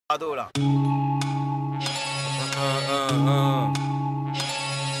Géraldo là.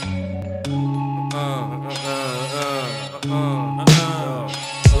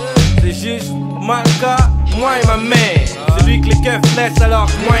 C'est juste Malka, moi et ma mère. Celui que les keufs laissent alors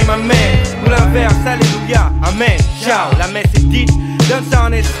que moi et ma mère. Ou l'inverse, alléluia, amen, ciao. La messe est dite, donne ça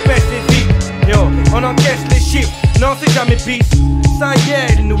en espèces et vite. Yo, on encaisse les chiffres, non c'est jamais pisse. Ça y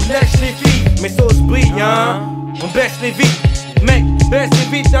est, ils nous lèchent les filles. Mes sauces brillent, hein. On baisse les vitres, mec, baisse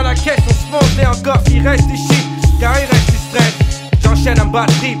les vitres dans la caisse. On se fonce et encore s'il reste des chiffres, car il reste du stress. J'enchaîne un bad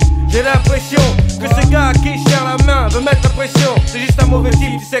trip, j'ai l'impression que ce gars à qui je serre la main veut mettre la pression. C'est juste un mauvais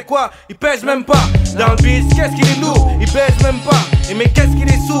type, tu sais quoi, il pèse même pas. Dans le biz, qu'est-ce qu'il est lourd, il baise même pas. Et mais qu'est-ce qu'il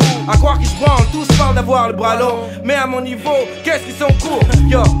est sourd, à croire qu'ils se branlent. Tous parlent d'avoir le bras long, mais à mon niveau, qu'est-ce qu'ils sont courts.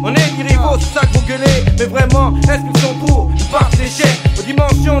 Yo, on est des rivaux, c'est ça que vous gueulez. Mais vraiment, est-ce qu'ils sont pour une partie d'échec aux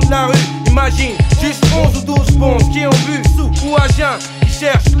dimensions de la rue. Imagine, juste 11 ou 12 bons qui ont bu sous ou à jeun, qui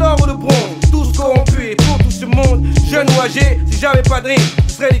cherchent l'or ou le bronze, tous corrompus. Et pour tout ce monde, jeune ou âgé, si j'avais pas de rime,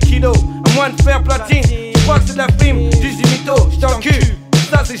 ce serait des kilos, à moins de faire platine. Tu crois que c'est de la frime, juste du mytho, j't'encule.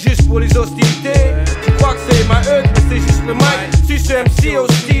 Ça c'est juste pour les hostilités. Tu crois que c'est ma œuvre, mais c'est juste le mic. Si ce MC au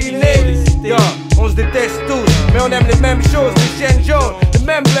style inné. Yo, on se déteste tous, mais on aime les mêmes choses. Les chaînes jaunes, le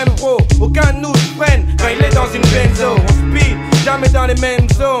même blême pro. Aucun de nous se freine quand il est dans une benzo. On speed, jamais dans les mêmes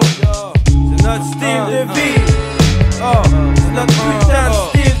zones. C'est notre style de vie. Oh, c'est notre putain de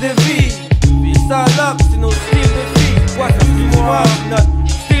style de vie. Salope, c'est nos styles de vie. Quoi, c'est notre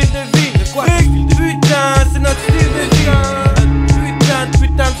style de vie. Putain, c'est notre style de vie.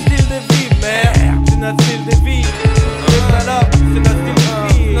 Putain de style de vie, merde. C'est notre style de vie. Salope, c'est notre style de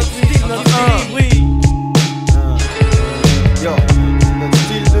vie. Notre style, oui. Yo, notre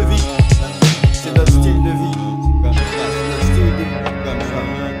style de vie. C'est notre style de vie.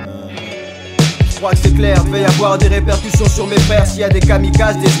 Je crois que c'est clair, devait y avoir des répercussions sur mes frères. S'il y a des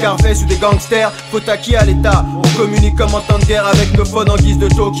kamikazes, des Scarface ou des gangsters, faut taquer à l'état. On communique comme en temps de guerre avec nos phones en guise de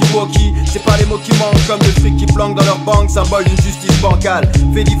talkie-walkie. C'est pas les mots qui manquent comme le fric qui planque dans leur banque, symbole d'une justice bancale.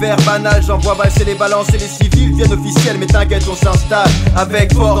 Fait divers banal, j'envoie valser les balances et les civils viennent officiels. Mais t'inquiète, on s'installe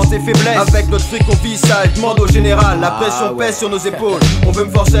avec force dans tes faiblesses. Avec notre fric on vit sale, demande au général. La pression pèse sur nos épaules. On veut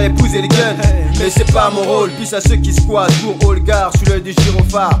me forcer à épouser les guns, mais c'est pas mon rôle. Puis à ceux qui squattent, tour haut le gare, sous l'œil des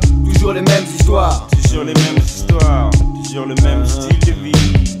gyrophares. Toujours les mêmes histoires. Toujours les mêmes histoires, toujours le même style de vie.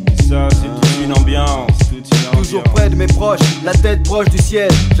 Et ça, c'est toute une ambiance, Toujours près de mes proches, la tête proche du ciel.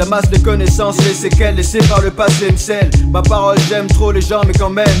 J'amasse les connaissances, les séquelles laissées par le passé me scellent. Ma parole, j'aime trop les gens, mais quand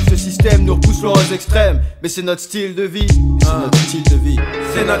même, ce système nous repousse loin aux extrêmes. Mais c'est notre style de vie, c'est notre style de vie.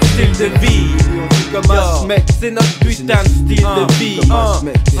 C'est notre style de vie. On vit comme un mec. C'est notre putain de style de vie.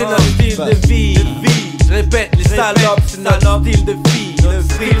 C'est notre style de vie. Je répète, les salopes, c'est notre style de vie. Le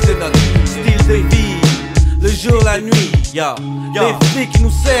style, c'est notre style de vie. Le jour, la nuit, yo. Les flics qui nous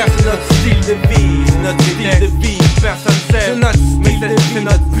servent, c'est notre style de vie. C'est notre style de vie, personne sert. C'est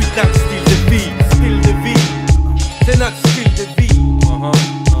notre putain de style de vie. Style de vie, c'est notre style de vie.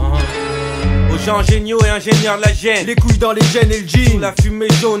 Aux gens géniaux et ingénieurs de la gêne, Les couilles dans les gènes et le jean, sous la fumée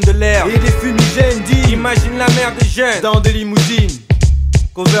jaune de l'air. et des fumigènes dignes Imagine la mère des jeunes, dans des limousines.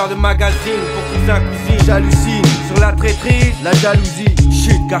 cover de magazine pour cousin cousine. J'hallucine, Sur la traîtrise, la jalousie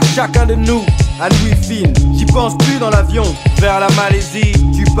chute car chacun de nous à Louis Fine. J'y pense plus dans l'avion. vers la Malaisie.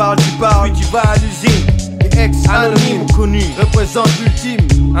 Tu parles, Puis tu vas à l'usine, et ex anonyme anonyme ou connu. représente l'ultime.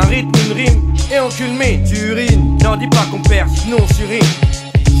 Un rythme, une rime et on culmine. Tu urines, N'en dis pas qu'on perce, nous on surine.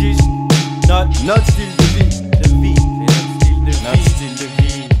 C'est juste notre style de vie. de vie. C'est notre style de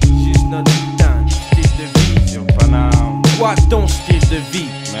vie. Juste notre putain de style de vie. sur Paname. Quoi ton style de vie?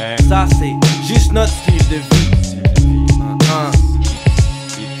 Mais Ça c'est juste notre style de vie.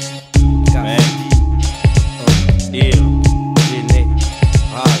 Mais Il gêné.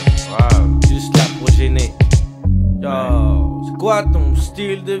 Juste là pour gêner. Yo, c'est quoi ton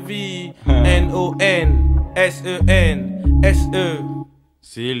style de vie? N-O-N-S-E-N-S-E.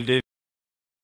 style de